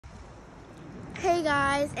Hey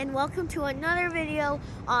guys, and welcome to another video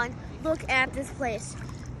on Look at This Place,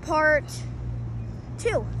 part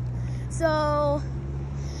 2. So,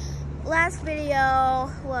 last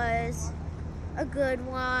video was a good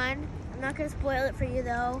one. I'm not going to spoil it for you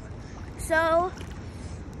though. So,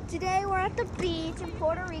 today we're at the beach in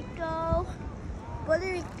Puerto Rico.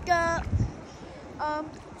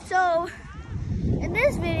 So, in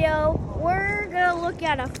this video, we're going to look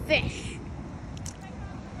at a fish.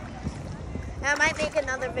 I might make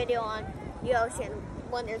another video on the ocean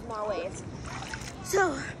when there's more waves.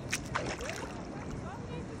 So,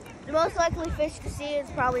 the most likely fish to see is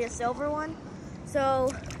probably a silver one. So,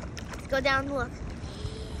 let's go down and look.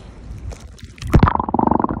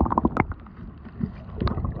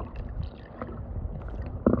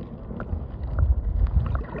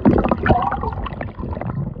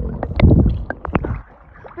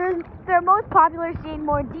 They're most popular seeing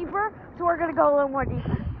more deeper, so we're gonna go a little more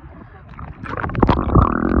deeper.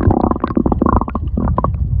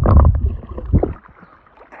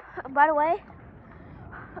 By the way,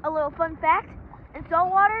 a little fun fact, in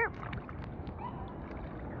saltwater,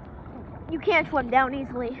 you can't swim down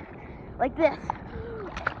easily, like this.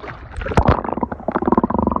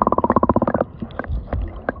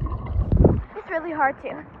 It's really hard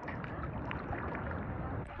to.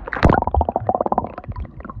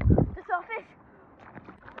 Just saw a fish.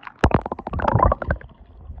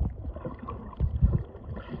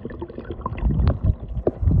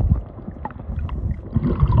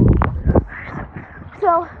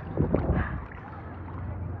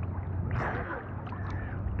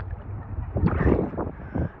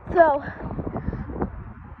 So,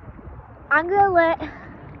 I'm gonna let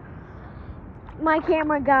my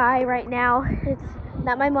camera guy right now, it's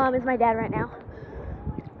not my mom, it's my dad right now,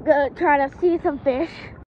 go try to see some fish.